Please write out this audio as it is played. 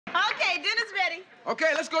okay?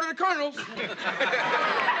 Okay, let's go to the Colonel's. Thelma,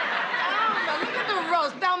 look at the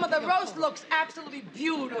roast. Thelma, the roast looks absolutely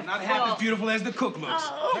beautiful. Not half as beautiful as the cook looks.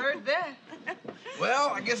 Oh. Heard that. Well,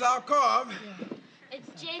 I guess I'll carve. It's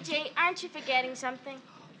JJ. Aren't you forgetting something?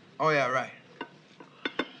 Oh, yeah, right.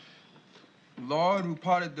 Lord, who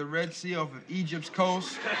parted the Red Sea off of Egypt's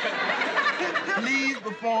coast, please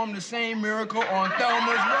perform the same miracle on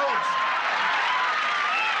Thelma's roast.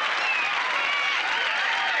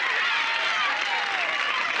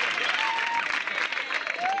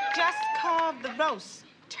 Just carve the roast,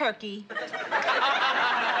 turkey.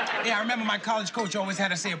 Yeah, I remember my college coach always had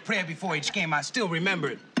to say a prayer before each game. I still remember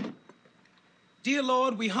it. Dear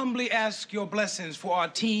Lord, we humbly ask your blessings for our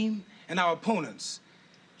team and our opponents.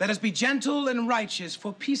 Let us be gentle and righteous,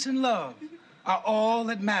 for peace and love are all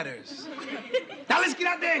that matters. Now let's get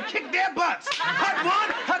out there and kick their butts. Hut one,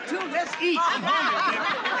 hut two, let's eat. I'm hungry,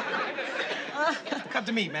 baby. Cut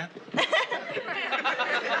the meat, man.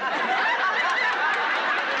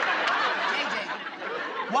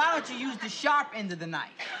 Why don't you use the sharp end of the knife?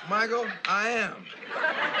 Michael, I am.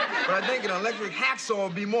 But I think an electric hacksaw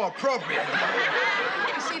would be more appropriate.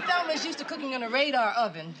 You see, Thelma's used to cooking in a radar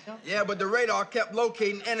oven. Yeah, but the radar kept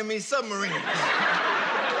locating enemy submarines.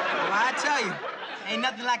 Well, I tell you, ain't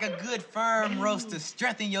nothing like a good, firm roast to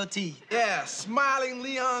strengthen your teeth. Yeah, smiling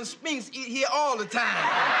Leon Spinks eat here all the time.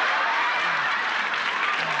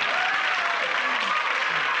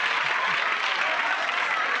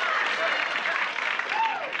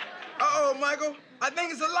 Uh-oh, Michael. I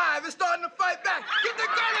think it's alive. It's starting to fight back. Get the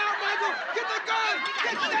gun out, Michael. Get the gun.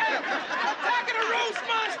 Get that. Attacking a roast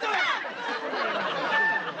monster.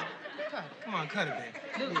 Come on, cut it,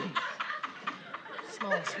 baby.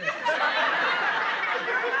 Small space.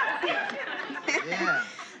 Yeah.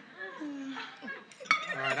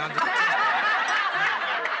 All right, I'll do it.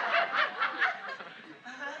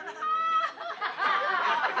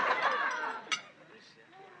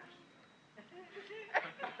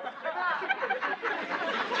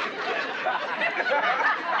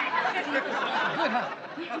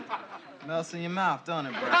 Melts in your mouth, don't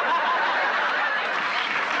it, bro?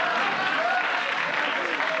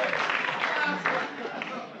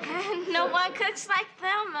 No one cooks like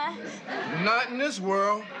Thelma. Not in this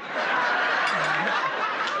world.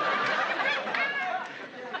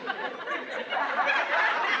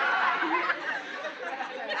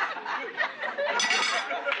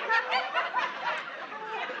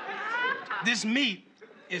 This meat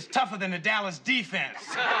is tougher than the Dallas defense.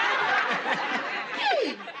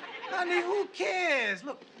 Honey, who cares?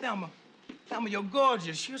 Look, Thelma, you're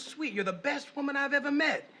gorgeous. You're sweet. You're the best woman I've ever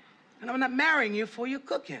met. And I'm not marrying you for your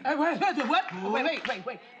cooking. Hey, wait, what?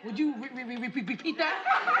 Wait. Would you repeat that?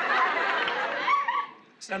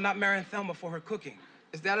 So I'm not marrying Thelma for her cooking.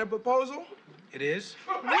 Is that a proposal? It is?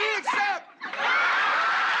 We accept!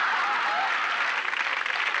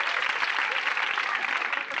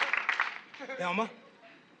 Thelma?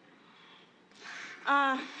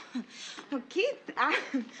 Well, Keith, I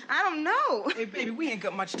don't know. Hey, baby, we ain't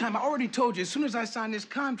got much time. I already told you, as soon as I sign this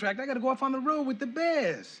contract, I gotta go off on the road with the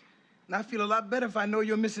Bears. And I feel a lot better if I know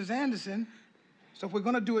you're Mrs. Anderson. So if we're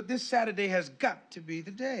gonna do it, this Saturday has got to be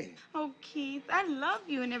the day. Oh, Keith, I love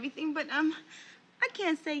you and everything, but, I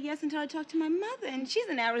can't say yes until I talk to my mother, and she's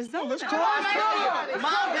in Arizona. Let's call her.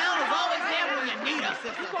 Mom down is always there when you need her,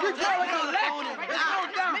 sister. We call her collect. Let's go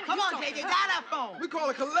down. Come on, JJ, dial that phone. We call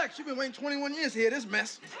her collect. She's been waiting 21 years to hear this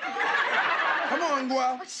mess. Come on,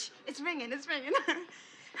 Gual. Oh, shh, it's ringing. Hello?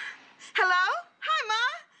 Hi, Ma.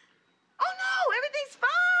 Oh, no, everything's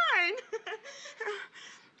fine.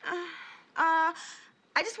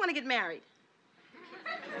 I just want to get married.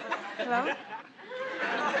 Hello?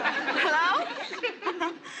 Hello?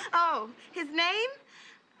 Oh, his name?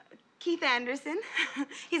 Keith Anderson.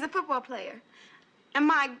 He's a football player. And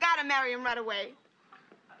Ma, I gotta marry him right away.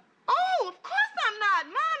 Oh, of course I'm not.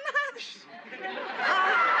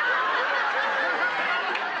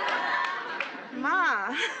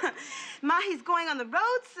 Ma, Ma, he's going on the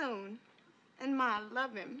road soon. And Ma, I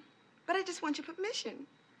love him. But I just want your permission.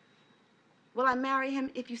 Will I marry him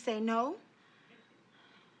if you say no?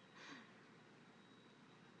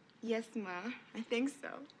 Yes, Ma, I think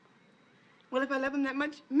so. Well, if I love him that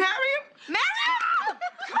much, marry him? Marry him!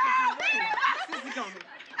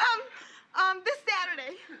 This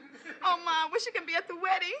Saturday. Oh, Ma, I wish you could be at the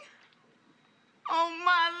wedding. Oh,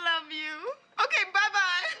 Ma, I love you. Okay,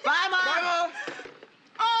 bye-bye. Bye, Mom. Bye, Mom.